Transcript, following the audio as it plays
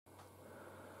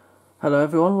Hello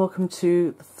everyone, welcome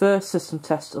to the first system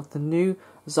test of the new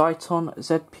Ziton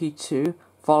ZP2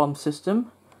 volume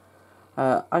system.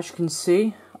 As you can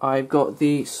see, I've got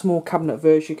the small cabinet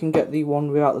version. You can get the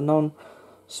one without the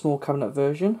non-small cabinet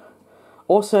version.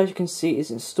 Also, as you can see, it's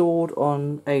installed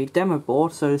on a demo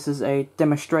board, so this is a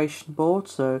demonstration board,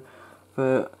 so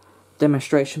for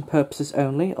demonstration purposes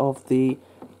only of the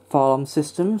volume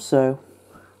system. So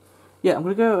yeah, I'm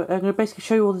gonna basically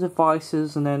show you all the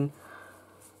devices and then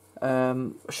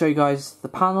show you guys the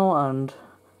panel, and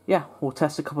yeah, we'll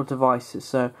test a couple of devices.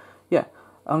 So yeah,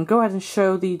 I'll go ahead and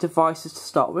show the devices to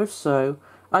start with. So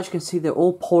as you can see, they're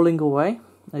all polling away.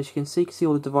 As you can see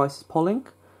all the devices polling.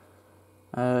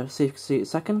 See if you can see it a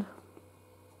second.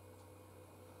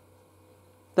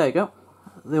 There you go.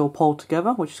 They all poll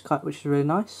together, which is really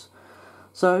nice.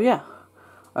 So yeah,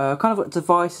 kind of got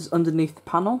devices underneath the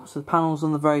panel. So the panel's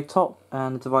on the very top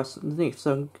and the device underneath.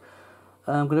 So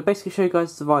I'm going to basically show you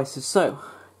guys the devices. So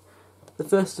the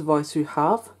first device we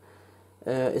have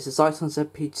is a Ziton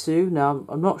ZP2. Now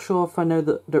I'm not sure if I know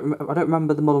that. I don't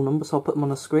remember the model number, so I'll put them on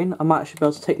the screen. I might actually be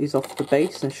able to take these off the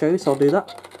base and show you, so I'll do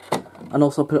that, and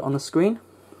also put it on the screen.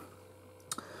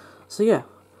 So yeah,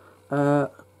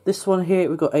 this one here,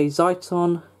 we've got a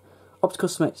Ziton optical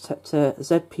smoke detector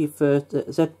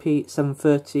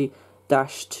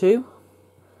ZP730-2.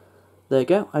 There you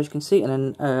go, as you can see. And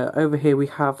then over here we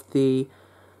have the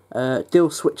deal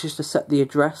switches to set the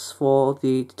address for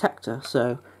the detector.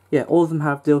 So yeah, all of them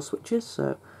have deal switches.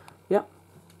 So yeah,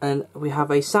 and we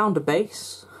have a sounder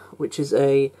base, which is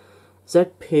a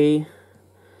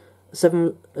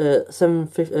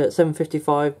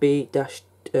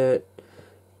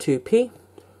ZP755B-2P.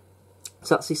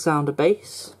 So that's the sounder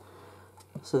base.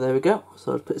 So there we go.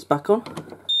 So I'll put this back on.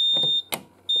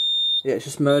 Yeah, it's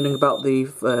just moaning about the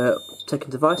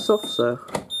taking device off, so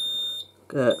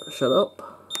shut up.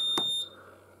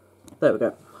 There we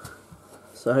go.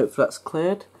 So hopefully that's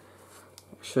cleared.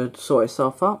 It should sort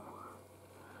itself out.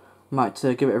 Might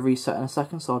give it a reset in a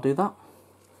second, so I'll do that.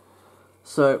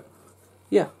 So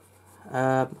yeah,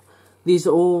 these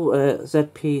are all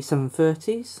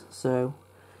ZP730s. So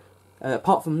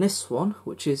apart from this one,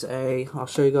 which is I'll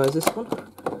show you guys this one.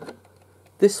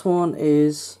 This one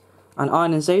is an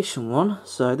ionization one,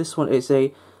 so this one is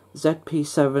a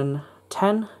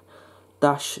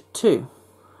ZP710-2,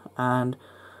 and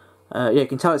yeah, you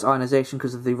can tell it's ionization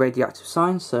because of the radioactive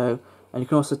sign. So, and you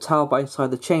can also tell by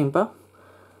inside the chamber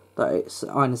that it's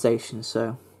ionization.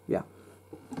 So yeah,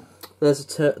 there's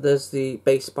the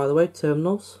base, by the way,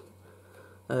 terminals.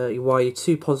 You wire your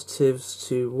two positives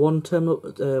to one terminal,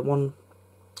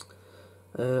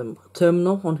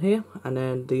 terminal on here, and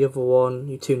then the other one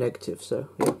your two negatives. So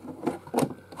yeah.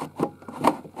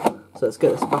 So let's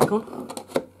get this back on.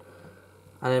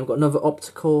 And then we've got another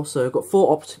optical, so we've got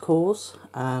 4 opticals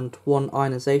and 1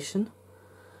 ionization.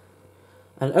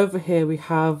 And over here we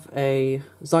have a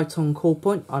Ziton call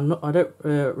point. I don't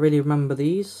really remember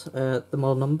these, the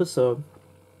model numbers, so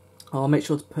I'll make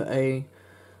sure to put a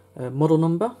model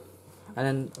number. And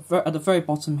then at the very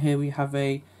bottom here we have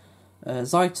a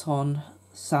Ziton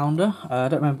sounder. I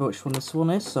don't remember which one this one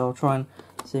is, so I'll try and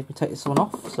see if we take this one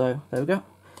off. So there we go.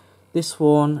 This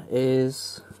one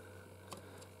is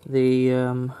the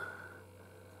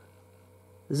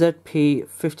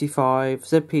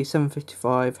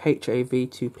ZP755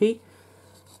 HAV2P,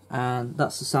 and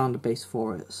that's the sounder base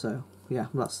for it. So yeah,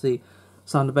 that's the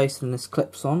sounder base, and this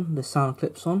clips on. This sounder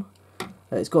clips on.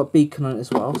 It's got a beacon on it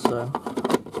as well, so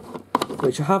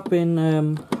which I have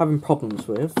been having problems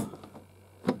with.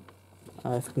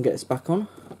 If I can get this back on,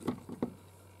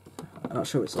 I'm not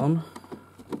sure it's on.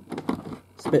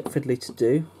 It's a bit fiddly to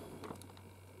do.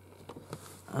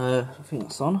 I think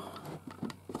that's on.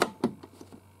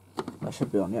 That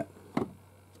should be on, yeah.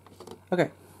 Okay.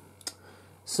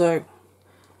 So,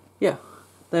 yeah,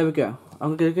 there we go.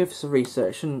 I'm going to give this a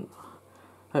research and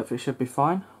hopefully it should be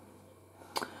fine.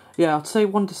 Yeah, I'd say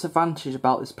one disadvantage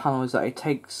about this panel is that it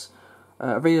takes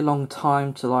a really long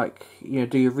time to, like, you know,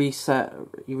 do your reset.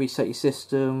 You reset your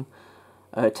system.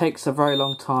 It takes a very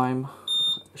long time.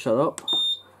 Shut up.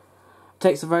 It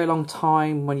takes a very long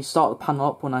time when you start the panel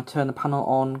up. When I turn the panel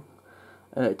on,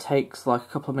 it takes like a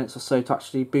couple of minutes or so to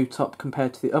actually boot up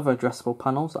compared to the other addressable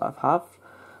panels that I've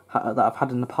had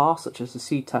in the past, such as the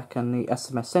CTEC and the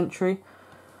SMS Sentry,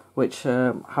 which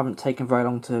haven't taken very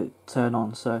long to turn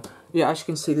on. So yeah, as you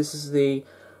can see, this is a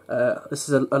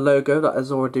logo that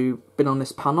has already been on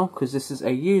this panel, because this is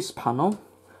a used panel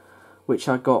which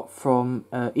I got from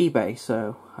eBay.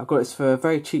 So I got this for a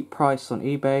very cheap price on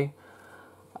eBay.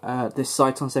 This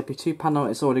Ziton ZP2 panel,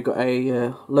 it's already got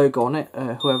a logo on it,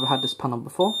 whoever had this panel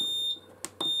before.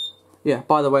 yeah,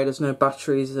 by the way, there's no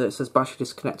batteries. It says battery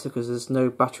disconnected because there's no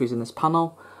batteries in this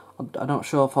panel. I'm not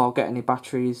sure if I'll get any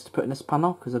batteries to put in this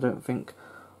panel because I don't think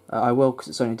I will, because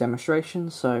it's only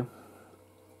demonstration. So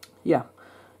yeah,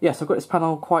 yes, I've got this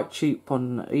panel quite cheap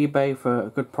on eBay for a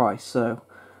good price. So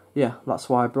yeah, that's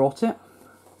why I brought it.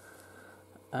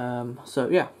 So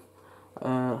yeah,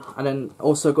 and then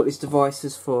also got these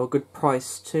devices for a good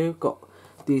price too. Got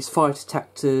these 5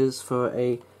 detectors for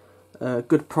a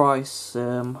good price.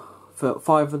 For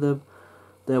 5 of them.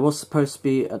 There was supposed to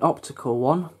be an optical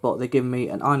one, but they give me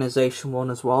an ionization one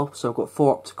as well. So I've got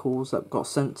 4 opticals that got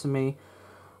sent to me,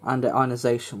 and an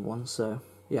ionization one. So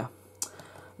yeah,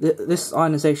 this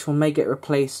ionization one may get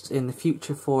replaced in the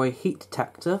future for a heat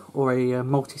detector or a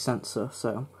multi-sensor.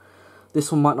 So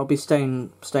this one might not be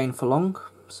staying for long.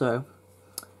 So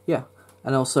yeah,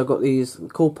 and also got these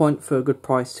Call Point for a good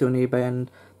price too on eBay, and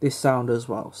this sounder as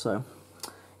well. So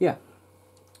yeah.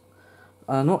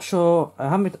 I'm not sure.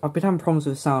 I've been having problems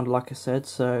with the sound, like I said.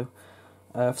 So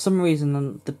for some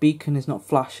reason the beacon is not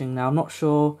flashing now. I'm not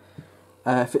sure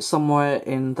if it's somewhere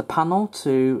in the panel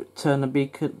to turn the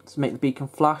beacon, to make the beacon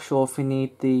flash, or if we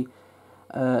need the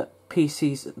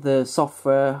PC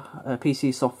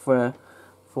software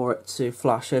for it to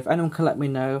flash. So if anyone can let me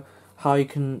know how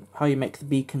you make the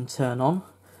beacon turn on,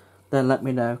 then let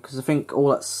me know, because I think all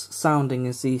that's sounding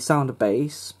is the sounder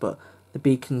base, but the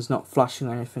beacon's not flashing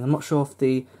or anything. I'm not sure if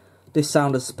this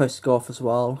sounder is supposed to go off as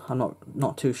well. I'm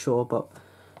not too sure, but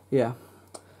yeah.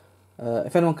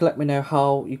 If anyone can let me know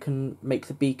how you can make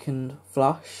the beacon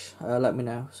flash, let me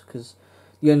know, because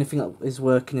the only thing that is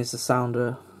working is the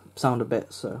sounder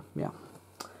bit. So yeah.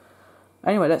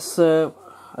 Anyway, let's. Now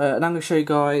I'm going to show you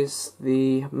guys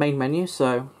the main menu.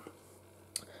 So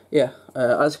yeah,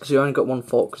 as because you only got one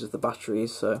fault because of the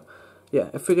batteries. So yeah,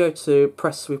 if we go to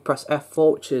we press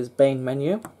F4, which is main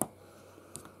menu.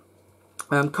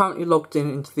 I'm currently logged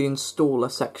into the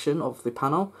installer section of the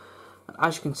panel. And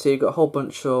as you can see, you've got a whole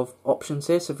bunch of options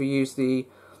here. So if you use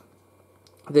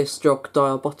this jog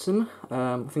dial button,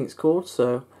 I think it's called.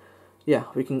 So yeah,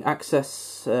 we can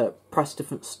access, press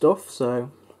different stuff. So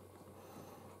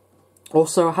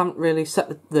also, I haven't really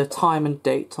set the time and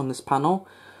date on this panel.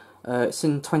 It's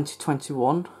in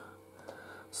 2021.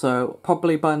 So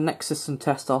probably by the next system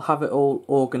test I'll have it all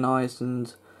organised,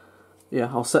 and yeah,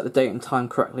 I'll set the date and time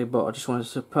correctly, but I just wanted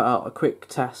to put out a quick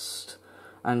test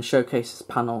and showcase this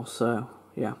panel. So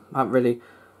yeah, I haven't really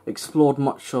explored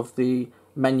much of the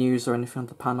menus or anything on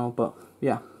the panel, but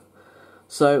yeah.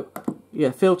 So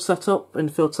yeah, field setup. In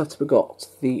field setup we got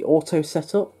the auto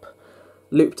setup,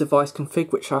 loop device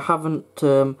config, which I haven't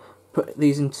put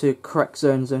these into correct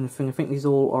zones or anything. I think these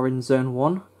all are in zone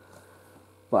 1.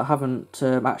 But I haven't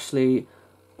actually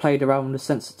played around with the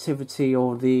sensitivity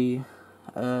or the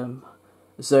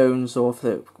zones, or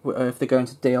if they go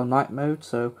into day or night mode.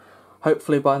 So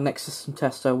hopefully by the next system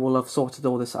test I will have sorted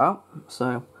all this out.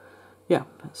 So yeah,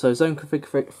 so zone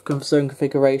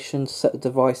configuration to set the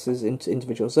devices into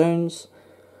individual zones,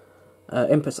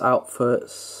 inputs,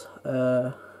 outputs,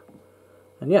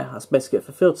 and yeah, that's basically it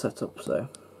for field setup. So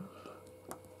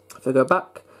if I go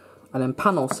back, and then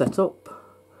panel setup.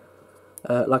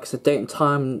 Like I said, date and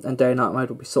time and day and night mode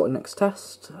will be sorted next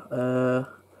test.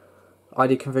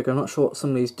 ID configure, I'm not sure what some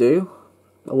of these do.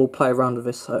 I will play around with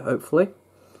this hopefully.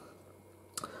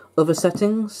 Other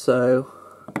settings, so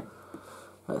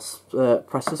let's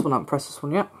press this one. I haven't pressed this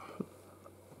one yet.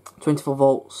 24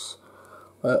 volts,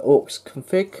 aux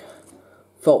config,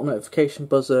 fault notification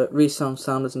buzzer, resound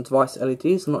sounders and device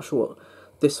LEDs. I'm not sure what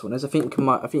this one is. I think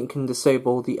you can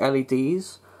disable the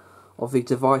LEDs of the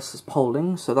devices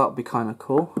polling, so that would be kind of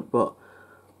cool, but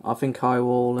I think I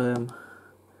will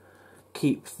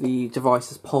keep the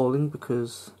devices polling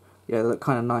because yeah, they look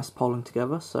kind of nice polling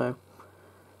together. So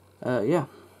yeah,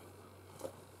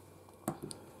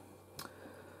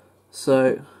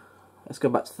 so let's go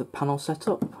back to the panel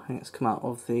setup. I think it's come out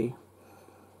of the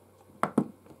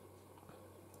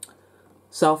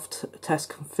self-test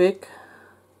config,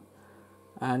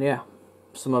 and yeah,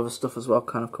 some other stuff as well,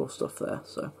 kind of cool stuff there.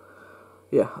 So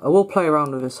yeah, I will play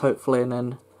around with this hopefully, and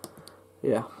then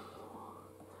yeah.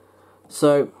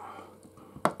 So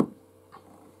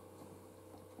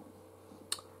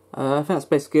I think that's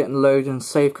basically it. And load and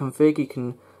save config. You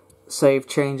can save,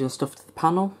 change and stuff to the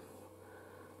panel.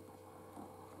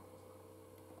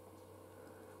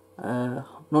 I'm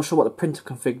not sure what the printer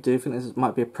config do. I think there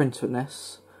might be a printer in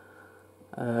this.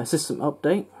 System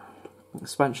update,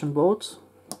 expansion boards.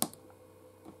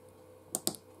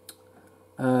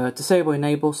 Disable,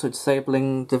 enable, so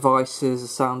disabling devices,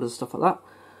 sounders, stuff like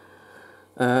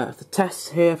that. The test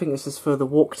here, I think this is for the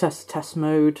walk test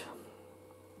mode.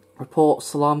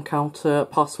 reports alarm counter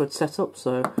password setup.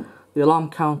 So the alarm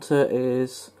counter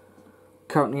is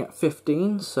currently at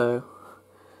 15, so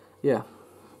yeah,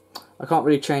 I can't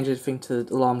really change anything to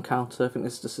the alarm counter. I think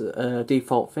this is just a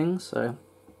default thing, so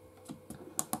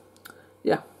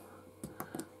yeah,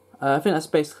 I think that's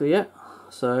basically it.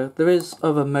 So there is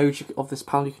other modes of this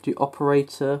panel. You can do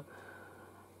operator,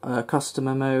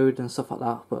 customer mode and stuff like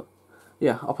that, but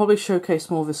yeah, I'll probably showcase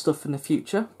more of this stuff in the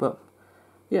future. But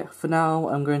yeah, for now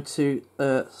I'm going to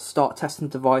start testing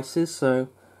devices. So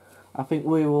I think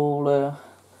we will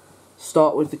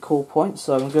start with the call point.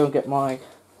 So I'm going to go and get my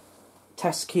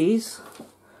test keys,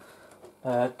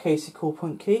 Casey call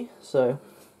point key, so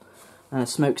and a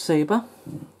smoke saber.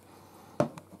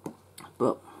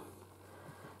 But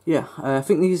yeah, I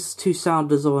think these two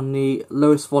sounders are on the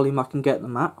lowest volume I can get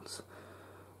them at.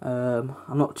 I'm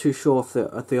not too sure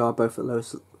if they are both at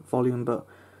lowest volume, but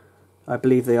I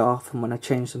believe they are from when I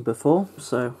changed them before.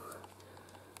 So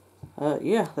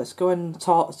yeah, let's go ahead and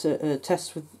start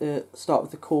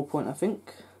with the call point, I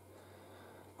think,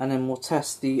 and then we'll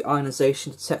test the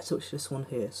ionization detector, which is this one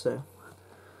here. So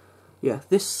yeah,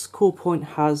 this call point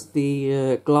has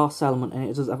the glass element in it.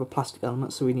 It doesn't have a plastic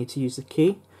element, so we need to use the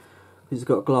key because it's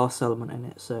got a glass element in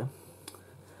it. So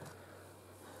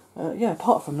yeah,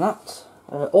 apart from that,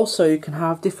 also you can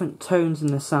have different tones in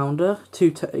the sounder.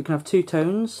 You can have two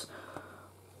tones,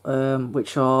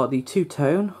 which are the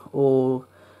two-tone or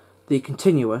the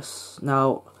continuous.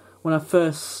 Now, when I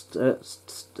first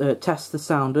test the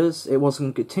sounders, it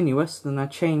wasn't continuous. Then I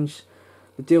changed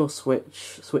the deal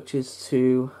switches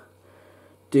to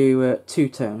do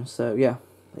two-tone. So yeah,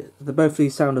 both of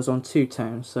these sounders are on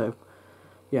two-tone. So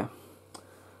yeah,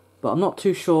 but I'm not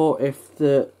too sure if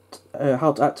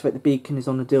how to activate the beacon is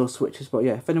on the deal switches. But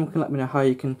yeah, if anyone can let me know how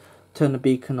you can turn the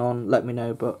beacon on, let me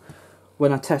know. But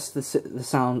when I test the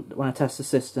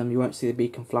system, you won't see the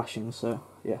beacon flashing. So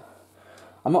yeah,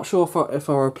 I'm not sure if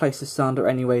I'll replace the sounder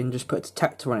anyway and just put a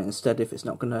detector on it instead if it's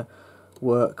not going to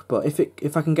work. But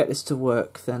if I can get this to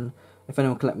work, then if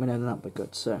anyone can let me know, then that'd be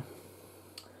good. So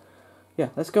yeah,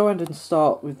 let's go ahead and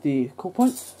start with the call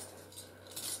point.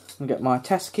 I'm gonna get my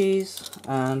test keys,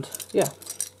 and yeah,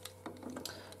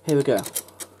 here we go.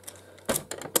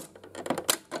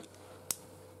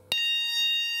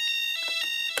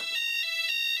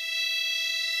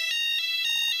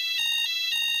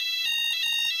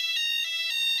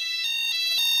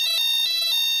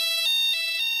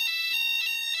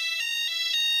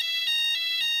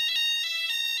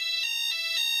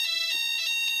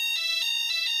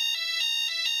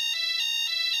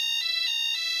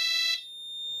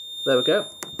 There we go.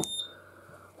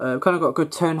 Kind of got a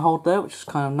good tone hold there, which is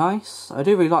kind of nice. I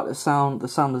do really like the sound the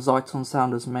Ziton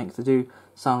sounders make. They do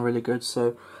sound really good.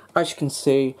 So as you can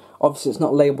see, obviously it's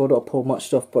not labelled up or much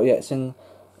stuff, but yeah, it's in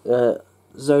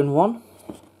zone 1.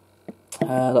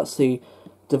 That's the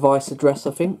device address,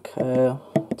 I think.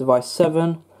 Device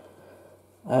 7,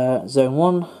 zone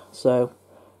 1. So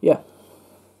yeah,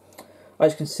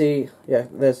 as you can see, yeah,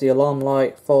 there's the alarm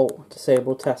light, fault,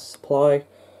 disable, test, supply.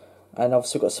 And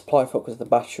obviously we've got supply fault because of the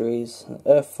batteries,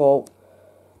 earth fault,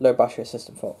 low battery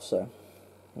system fault. So,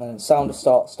 and then sounder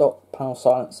start, stop, panel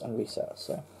silence, and reset.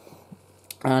 So,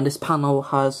 and this panel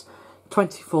has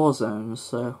 24 zones.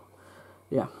 So,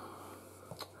 yeah.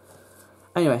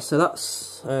 Anyway, so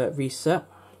that's reset.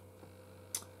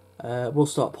 We'll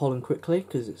start polling quickly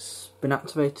because it's been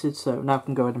activated. So now we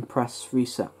can go ahead and press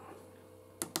reset.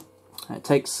 It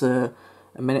takes a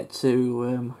minute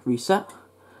to reset.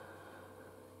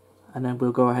 And then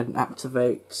we'll go ahead and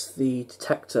activate the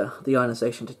detector, the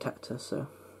ionization detector. So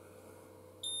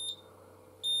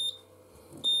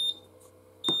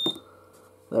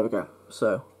there we go.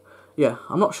 So yeah,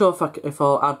 I'm not sure if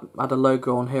I'll add a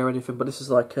logo on here or anything, but this is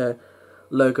like a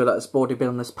logo that's already been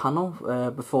on this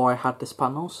panel before I had this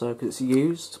panel, so because it's a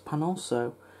used panel.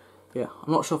 So yeah,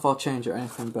 I'm not sure if I'll change it or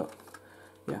anything, but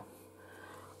yeah.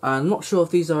 I'm not sure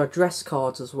if these are address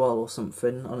cards as well or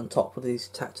something on top of these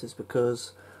detectors,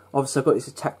 because obviously I've got these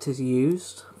detectors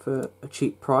used for a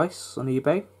cheap price on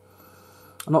eBay.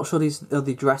 I'm not sure these are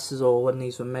the addresses or when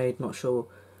these were made. Not sure,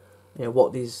 you know,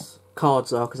 what these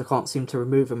cards are, because I can't seem to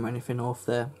remove them or anything, or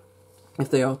if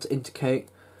they are to indicate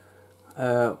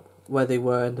where they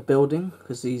were in the building,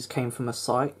 because these came from a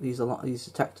site. These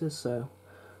detectors, so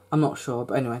I'm not sure.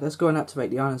 But anyway, let's go and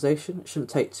activate the ionization. It shouldn't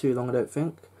take too long, I don't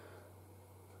think.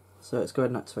 So let's go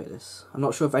ahead and activate this. I'm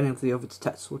not sure if any of the other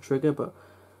detectors will trigger, but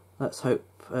let's hope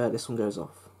this one goes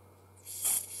off.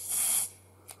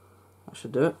 That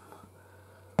should do it.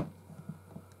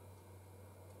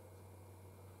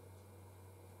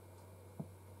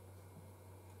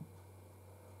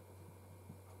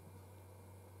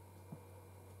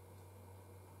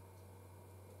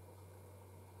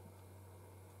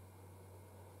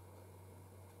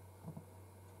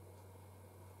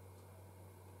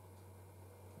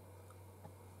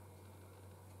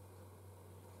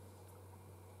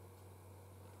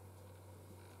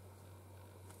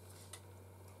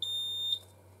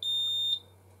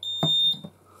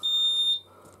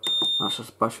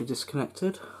 just battery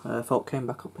disconnected. Fault came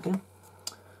back up again.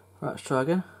 Right, let's try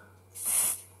again.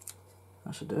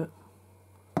 That should do it.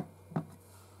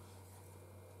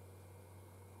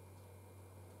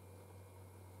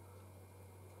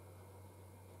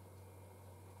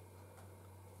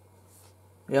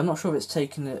 Yeah, I'm not sure if it's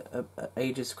taking it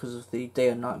ages because of the day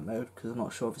and night mode, because I'm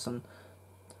not sure if it's on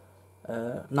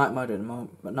night mode at the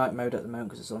moment,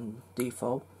 because it's on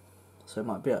default, so it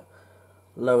might be at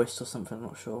lowest or something, I'm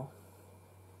not sure.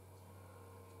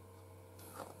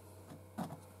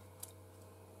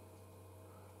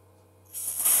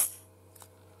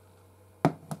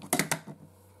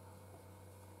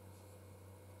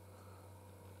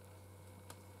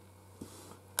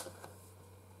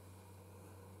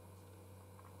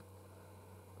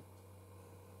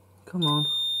 Come on.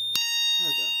 There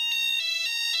we go.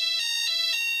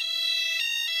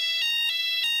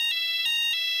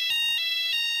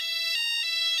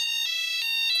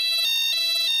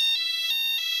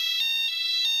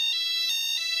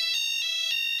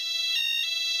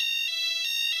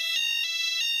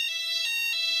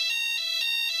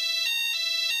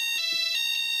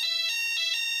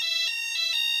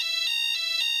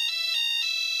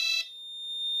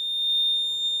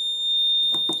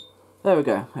 There we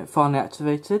go, it finally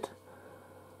activated.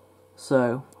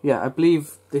 So yeah, I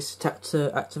believe this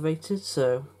detector activated,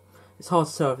 so it's hard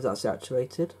to tell if it's actually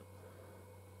activated,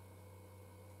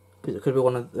 because it could be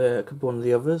one of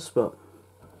the others, but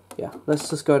yeah, let's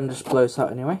just go ahead and just blow this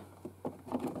out anyway.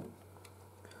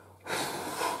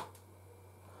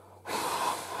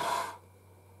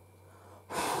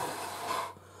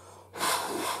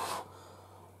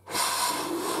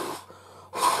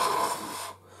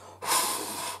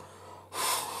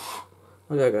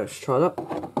 There we go, let's try that.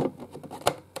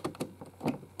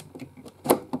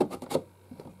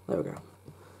 There we go.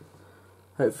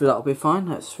 Hopefully that'll be fine.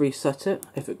 Let's reset it.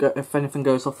 If anything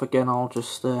goes off again, I'll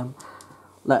just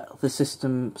let the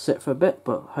system sit for a bit,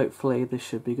 but hopefully this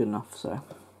should be good enough. So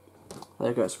there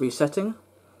we go, it's resetting.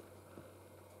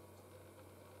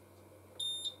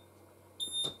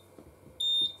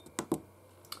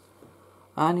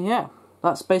 And yeah,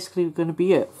 that's basically going to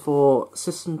be it for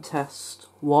system test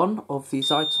 1 of the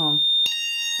Ziton.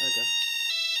 There we go.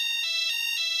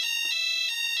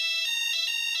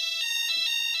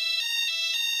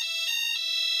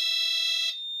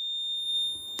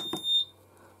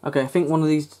 Okay, I think one of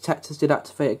these detectors did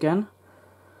activate again.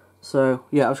 So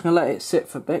yeah, I was going to let it sit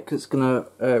for a bit because it's going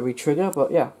to re-trigger.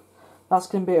 But yeah, that's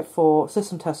going to be it for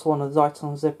system test 1 of the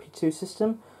Ziton ZP2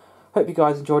 system. Hope you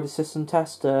guys enjoyed the system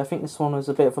test. I think this one was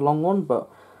a bit of a long one, but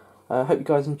I hope you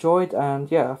guys enjoyed. And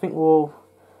yeah, I think we'll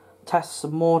test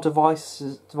some more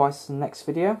devices in the next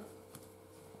video.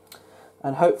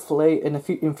 And hopefully in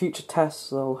future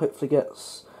tests, I'll hopefully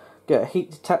get a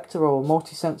heat detector or a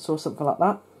multi-sensor or something like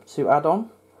that to add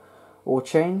on or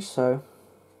change. So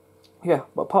yeah,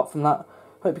 but apart from that,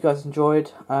 hope you guys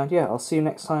enjoyed, and yeah, I'll see you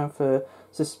next time for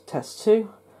system test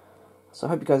 2. So I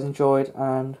hope you guys enjoyed,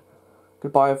 and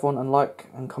goodbye everyone, and like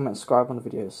and comment, subscribe on the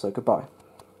videos. So goodbye.